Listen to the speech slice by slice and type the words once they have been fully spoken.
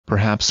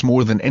perhaps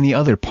more than any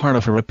other part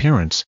of her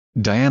appearance,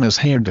 Diana's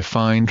hair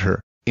defined her.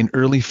 In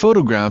early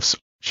photographs,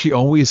 she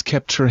always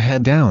kept her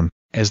head down,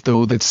 as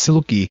though that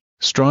silky,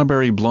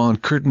 strawberry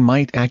blonde curtain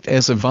might act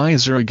as a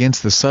visor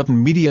against the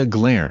sudden media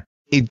glare.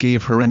 It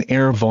gave her an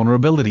air of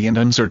vulnerability and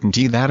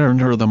uncertainty that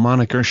earned her the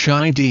moniker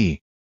Shy D.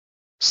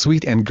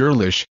 Sweet and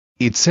girlish,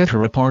 it set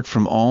her apart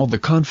from all the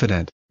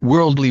confident,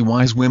 worldly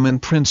wise women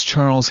Prince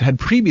Charles had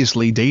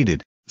previously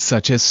dated,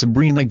 such as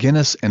Sabrina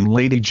Guinness and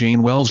Lady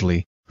Jane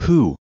Wellesley,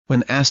 who,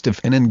 when asked if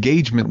an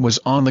engagement was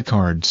on the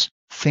cards,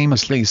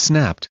 famously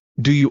snapped,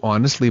 "Do you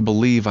honestly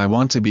believe I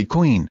want to be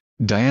queen?"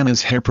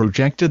 Diana's hair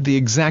projected the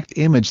exact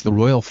image the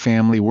royal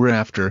family were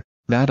after,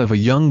 that of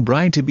a young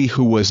bride-to-be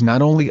who was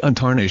not only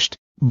untarnished,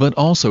 but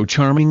also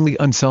charmingly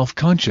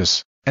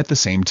unself-conscious. At the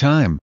same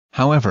time,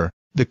 however,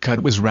 the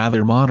cut was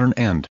rather modern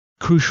and,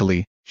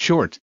 crucially,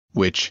 short,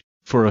 which,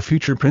 for a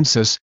future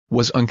princess,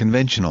 was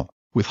unconventional.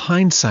 With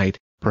hindsight,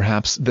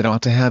 perhaps that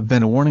ought to have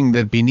been a warning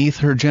that beneath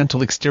her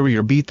gentle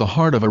exterior beat the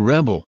heart of a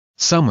rebel,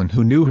 someone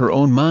who knew her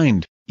own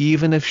mind,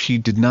 even if she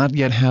did not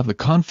yet have the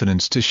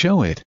confidence to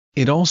show it.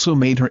 It also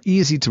made her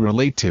easy to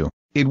relate to.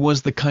 It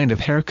was the kind of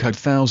haircut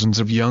thousands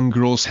of young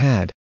girls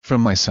had, from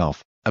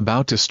myself,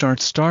 about to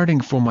starting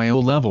for my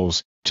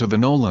O-levels, to the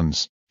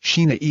Nolans,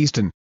 Sheena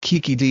Easton,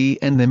 Kiki D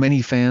and the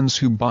many fans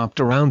who bopped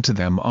around to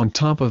them on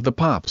top of the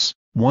pops.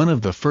 One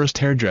of the first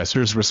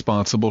hairdressers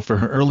responsible for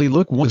her early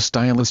look was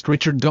stylist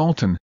Richard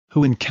Dalton,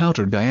 who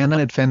encountered Diana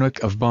at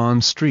Fenwick of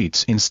Bond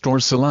Street's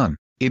in-store salon.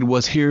 It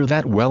was here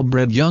that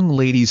well-bred young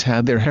ladies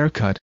had their hair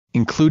cut,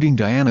 including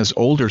Diana's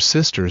older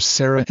sisters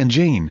Sarah and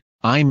Jane.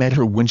 "I met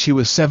her when she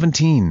was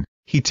 17,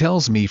 he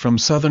tells me from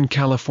Southern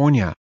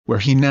California, where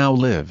he now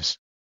lives.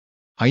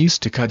 I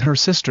used to cut her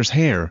sister's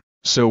hair,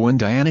 so when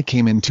Diana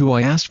came in too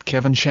I asked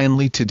Kevin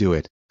Shanley to do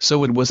it,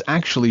 so it was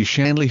actually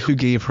Shanley who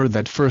gave her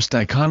that first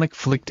iconic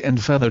flicked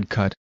and feathered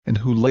cut, and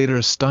who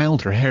later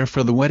styled her hair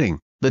for the wedding."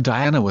 The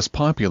Diana was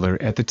popular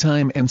at the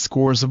time and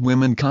scores of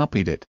women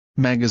copied it.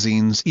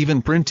 Magazines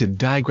even printed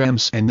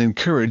diagrams and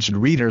encouraged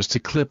readers to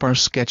clip our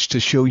sketch to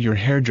show your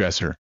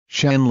hairdresser.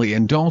 Shanley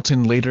and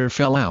Dalton later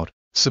fell out,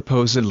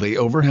 supposedly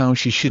over how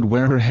she should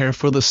wear her hair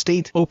for the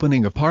state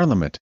opening of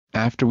Parliament,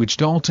 after which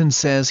Dalton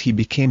says he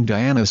became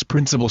Diana's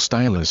principal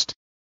stylist.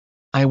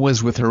 "I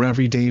was with her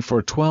every day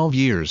for 12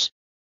 years.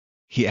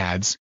 He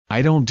adds,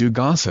 "I don't do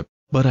gossip,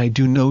 but I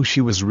do know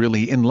she was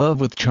really in love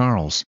with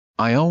Charles.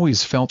 I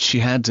always felt she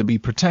had to be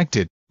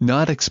protected,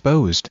 not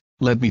exposed.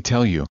 Let me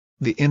tell you,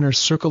 the inner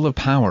circle of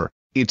power,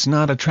 it's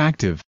not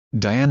attractive."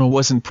 Diana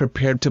wasn't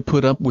prepared to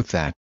put up with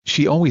that.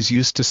 She always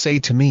used to say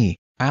to me,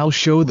 "I'll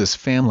show this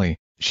family."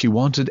 She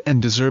wanted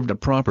and deserved a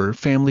proper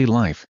family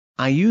life.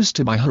 I used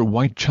to buy her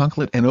white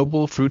chocolate and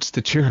opal fruits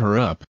to cheer her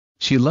up.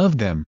 She loved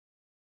them.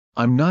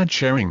 "I'm not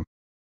sharing,"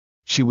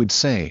 she would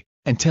say.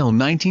 Until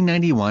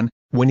 1991,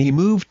 when he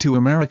moved to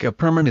America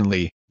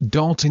permanently,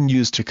 Dalton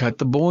used to cut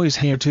the boys'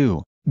 hair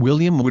too.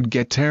 William would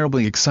get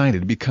terribly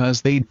excited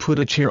because they'd put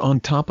a chair on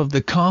top of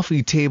the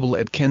coffee table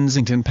at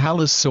Kensington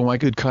Palace so I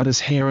could cut his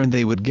hair and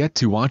they would get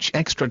to watch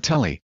extra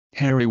telly.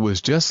 Harry was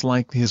just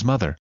like his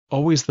mother,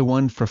 always the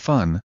one for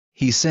fun,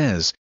 he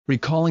says,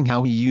 recalling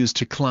how he used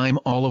to climb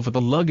all over the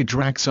luggage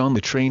racks on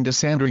the train to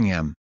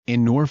Sandringham,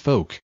 in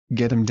Norfolk.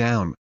 "Get him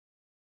down."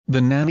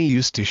 The nanny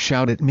used to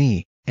shout at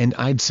me, and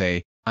I'd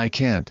say, "I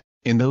can't."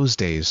 In those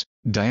days,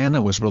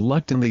 Diana was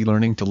reluctantly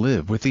learning to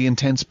live with the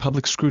intense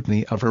public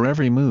scrutiny of her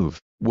every move.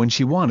 When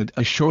she wanted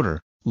a shorter,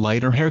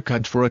 lighter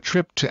haircut for a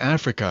trip to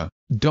Africa,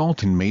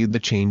 Dalton made the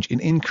change in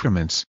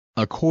increments,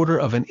 a quarter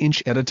of an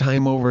inch at a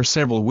time over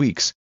several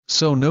weeks,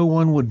 so no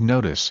one would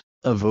notice.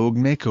 A Vogue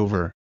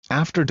makeover.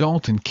 After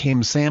Dalton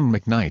came Sam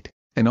McKnight,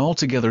 an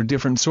altogether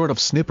different sort of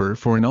snipper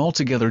for an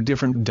altogether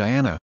different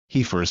Diana.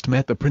 He first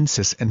met the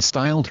princess and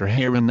styled her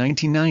hair in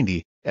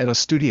 1990, at a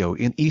studio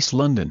in East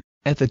London.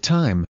 At the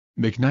time,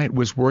 McKnight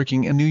was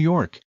working in New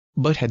York,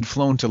 but had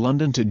flown to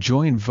London to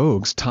join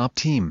Vogue's top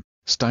team.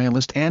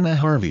 Stylist Anna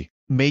Harvey,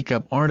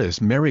 makeup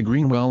artist Mary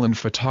Greenwell and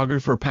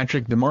photographer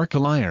Patrick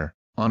DeMarcollier,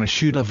 on a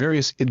shoot of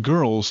various It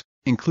girls,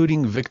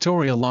 including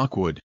Victoria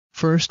Lockwood,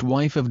 first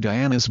wife of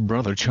Diana's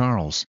brother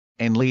Charles,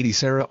 and Lady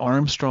Sarah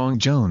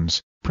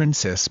Armstrong-Jones,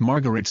 Princess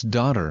Margaret's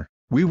daughter.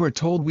 "We were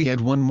told we had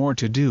one more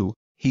to do,"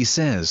 he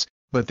says,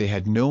 "but they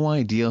had no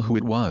idea who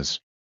it was.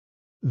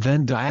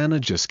 Then Diana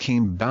just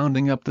came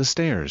bounding up the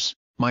stairs.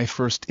 My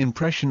first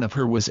impression of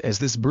her was as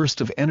this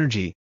burst of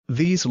energy,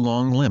 these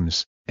long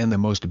limbs, and the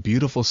most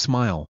beautiful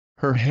smile."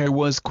 Her hair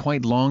was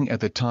quite long at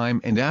the time,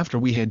 and after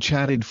we had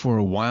chatted for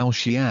a while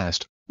she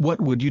asked,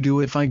 "What would you do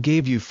if I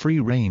gave you free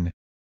rein?"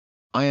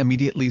 I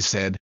immediately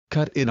said,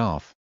 "Cut it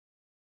off."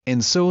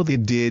 And so they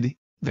did,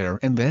 there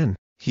and then.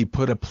 He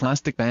put a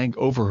plastic bag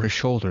over her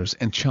shoulders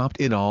and chopped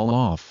it all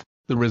off.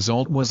 The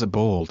result was a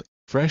bold,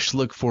 fresh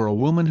look for a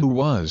woman who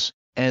was,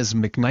 as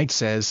McKnight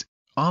says,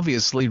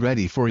 obviously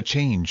ready for a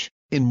change,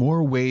 in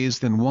more ways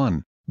than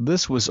one.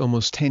 This was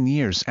almost 10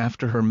 years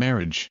after her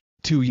marriage.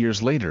 2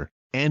 years later,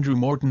 Andrew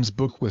Morton's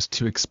book was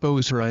to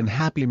expose her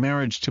unhappy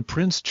marriage to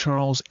Prince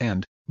Charles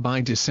and, by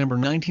December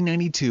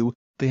 1992,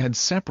 they had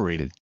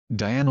separated.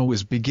 Diana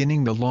was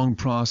beginning the long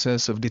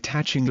process of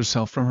detaching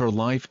herself from her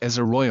life as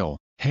a royal.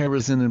 Hair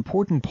is an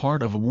important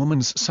part of a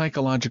woman's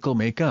psychological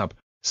makeup,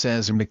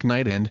 says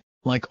McKnight, and,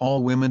 like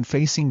all women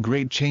facing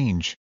great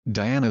change,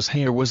 Diana's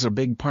hair was a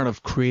big part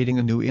of creating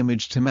a new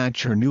image to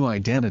match her new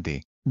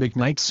identity.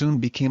 McKnight soon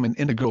became an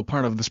integral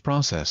part of this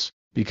process,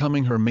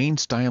 becoming her main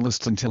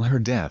stylist until her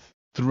death.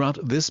 Throughout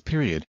this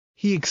period,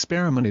 he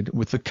experimented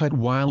with the cut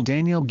while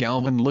Daniel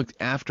Galvin looked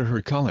after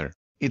her color.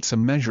 It's a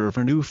measure of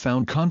her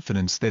newfound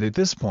confidence that at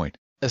this point,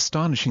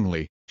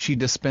 astonishingly, she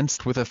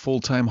dispensed with a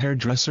full-time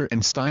hairdresser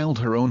and styled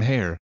her own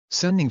hair,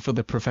 sending for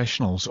the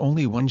professionals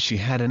only when she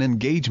had an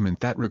engagement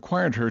that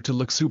required her to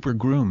look super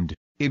groomed.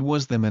 It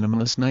was the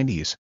minimalist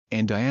 90s,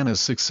 and Diana's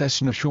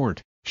succession of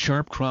short,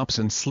 sharp crops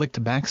and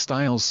slicked-back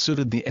styles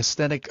suited the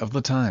aesthetic of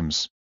the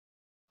times.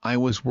 I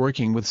was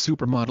working with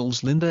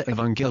supermodels Linda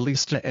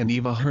Evangelista and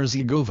Eva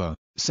Herzigova,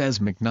 says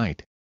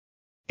McKnight.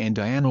 And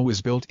Diana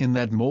was built in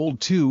that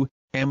mold too,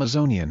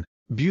 Amazonian,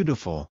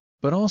 beautiful,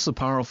 but also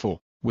powerful,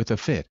 with a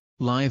fit,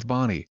 lithe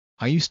body.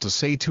 I used to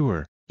say to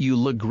her, "You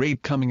look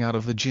great coming out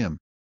of the gym."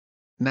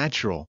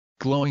 Natural,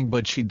 glowing,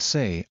 but she'd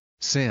say,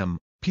 "Sam,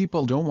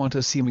 people don't want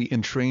to see me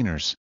in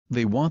trainers,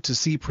 they want to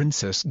see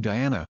Princess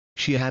Diana."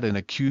 She had an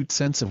acute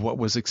sense of what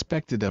was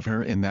expected of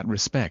her in that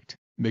respect.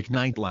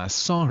 McKnight last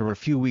saw her a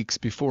few weeks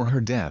before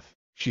her death.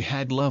 She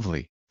had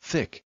lovely,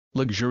 thick,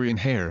 luxuriant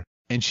hair,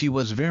 and she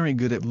was very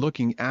good at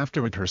looking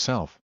after it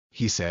herself,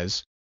 he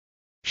says.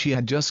 She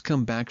had just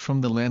come back from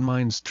the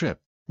landmines trip,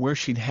 where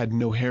she'd had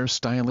no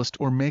hairstylist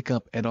or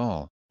makeup at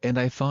all, and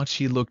I thought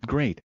she looked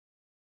great.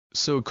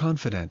 So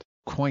confident,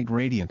 quite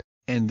radiant,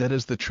 and that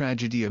is the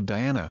tragedy of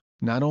Diana,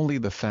 not only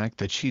the fact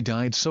that she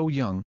died so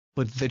young,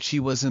 but that she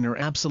was in her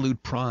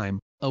absolute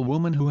prime, a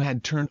woman who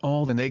had turned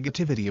all the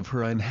negativity of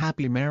her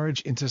unhappy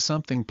marriage into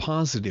something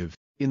positive.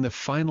 In the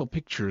final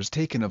pictures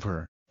taken of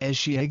her, as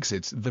she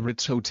exits the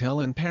Ritz Hotel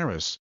in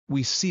Paris,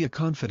 we see a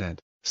confident,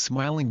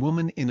 smiling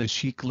woman in a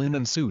chic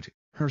linen suit,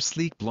 her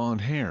sleek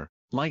blonde hair,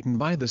 lightened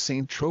by the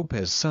Saint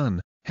Tropez sun,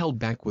 held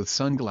back with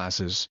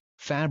sunglasses,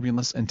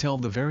 fabulous until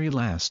the very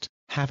last.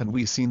 Haven't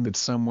we seen that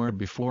somewhere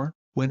before?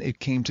 When it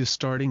came to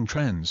starting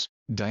trends,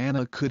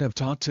 Diana could have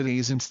taught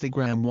today's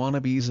Instagram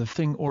wannabes a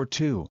thing or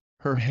two.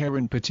 Her hair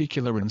in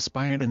particular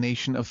inspired a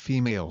nation of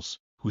females,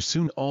 who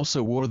soon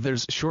also wore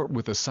theirs short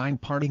with a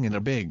side parting and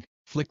a big,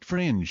 flicked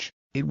fringe.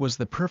 It was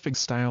the perfect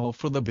style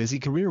for the busy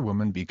career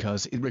woman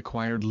because it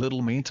required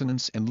little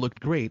maintenance and looked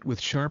great with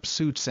sharp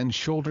suits and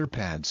shoulder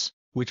pads,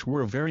 which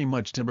were very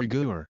much de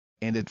rigueur,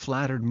 and it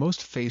flattered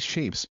most face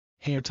shapes,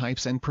 hair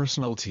types and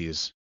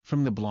personalities,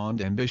 from the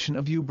blonde ambition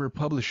of Uber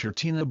publisher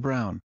Tina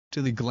Brown,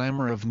 to the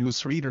glamour of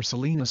newsreader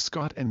Selena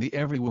Scott and the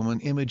every-woman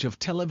image of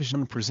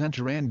television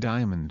presenter Ann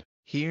Diamond.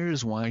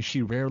 Here's why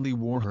she rarely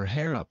wore her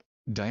hair up.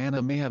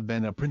 Diana may have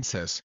been a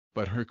princess,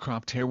 but her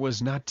cropped hair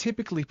was not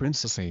typically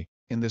princessy.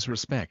 In this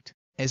respect,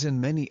 as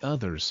in many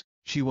others,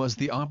 she was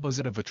the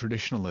opposite of a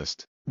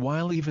traditionalist.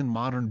 While even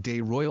modern-day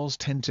royals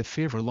tend to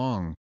favor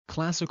long,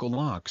 classical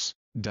locks,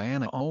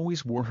 Diana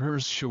always wore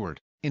hers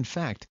short. In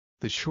fact,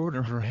 the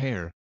shorter her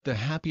hair, the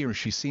happier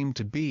she seemed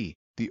to be.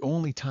 The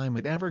only time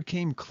it ever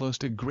came close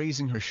to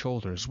grazing her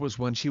shoulders was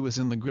when she was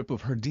in the grip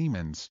of her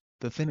demons.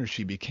 The thinner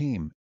she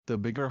became, the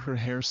bigger her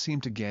hair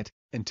seemed to get,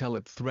 until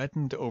it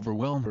threatened to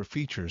overwhelm her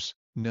features.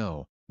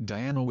 No,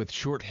 Diana with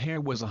short hair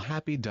was a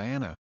happy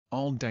Diana,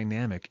 all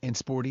dynamic and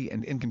sporty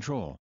and in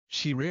control.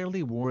 She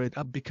rarely wore it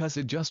up because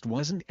it just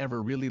wasn't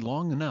ever really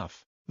long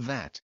enough.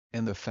 That,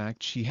 and the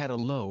fact she had a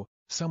low,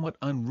 somewhat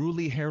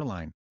unruly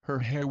hairline. Her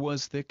hair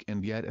was thick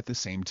and yet at the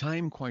same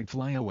time quite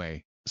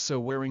flyaway, so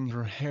wearing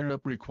her hair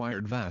up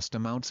required vast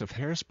amounts of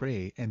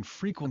hairspray and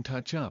frequent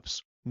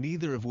touch-ups,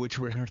 neither of which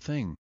were her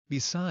thing.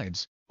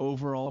 Besides,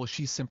 overall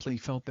she simply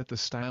felt that the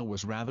style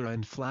was rather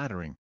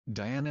unflattering.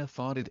 Diana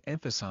thought it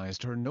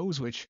emphasized her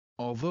nose, which,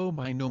 although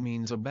by no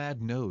means a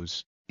bad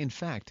nose, in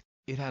fact,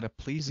 it had a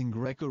pleasing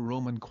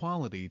Greco-Roman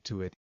quality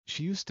to it,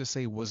 she used to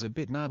say was a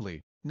bit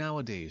noddly.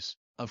 Nowadays,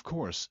 of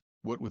course,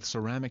 what with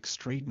ceramic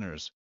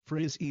straighteners,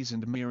 frizzies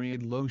and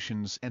myriad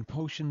lotions and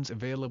potions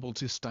available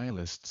to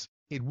stylists,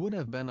 it would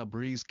have been a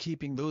breeze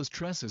keeping those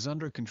tresses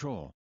under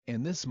control,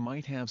 and this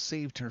might have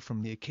saved her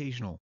from the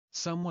occasional,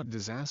 somewhat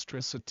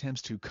disastrous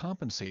attempts to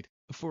compensate,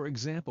 for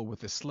example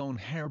with the Sloane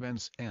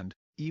hairbands and,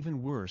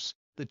 even worse,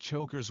 the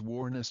chokers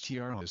worn as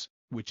tiaras,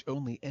 which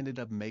only ended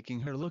up making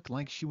her look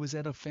like she was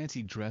at a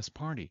fancy dress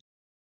party.